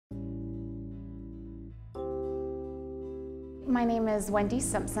My name is Wendy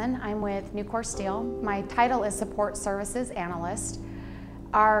Simpson. I'm with Nucor Steel. My title is Support Services Analyst.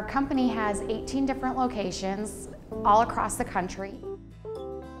 Our company has 18 different locations all across the country.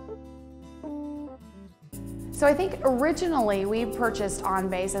 So I think originally we purchased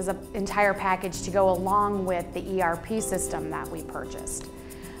OnBase as an entire package to go along with the ERP system that we purchased.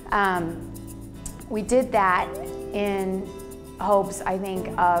 We did that in hopes, I think,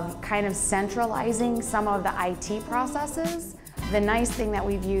 of kind of centralizing some of the IT processes. The nice thing that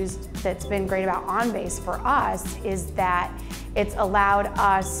we've used that's been great about OnBase for us is that it's allowed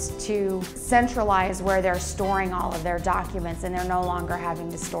us to centralize where they're storing all of their documents, and they're no longer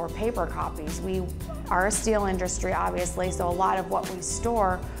having to store paper copies. We are a steel industry, obviously, so a lot of what we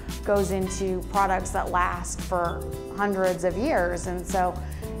store goes into products that last for hundreds of years, and so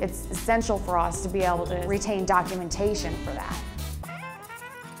it's essential for us to be able to retain documentation for that.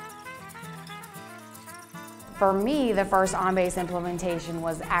 For me, the first OnBase implementation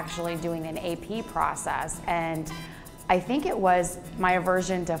was actually doing an AP process, and I think it was my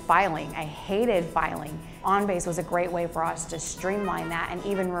aversion to filing. I hated filing. OnBase was a great way for us to streamline that and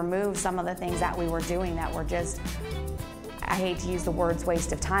even remove some of the things that we were doing that were just, I hate to use the words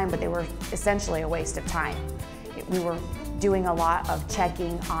waste of time, but they were essentially a waste of time. We were doing a lot of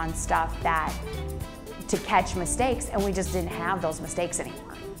checking on stuff to catch mistakes, and we just didn't have those mistakes anymore.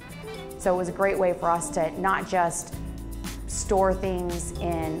 So it was a great way for us to not just store things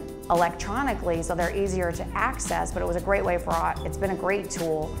in electronically so they're easier to access, but it was a great way for us, it's been a great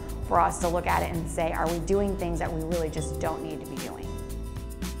tool for us to look at it and say, are we doing things that we really just don't need to be doing?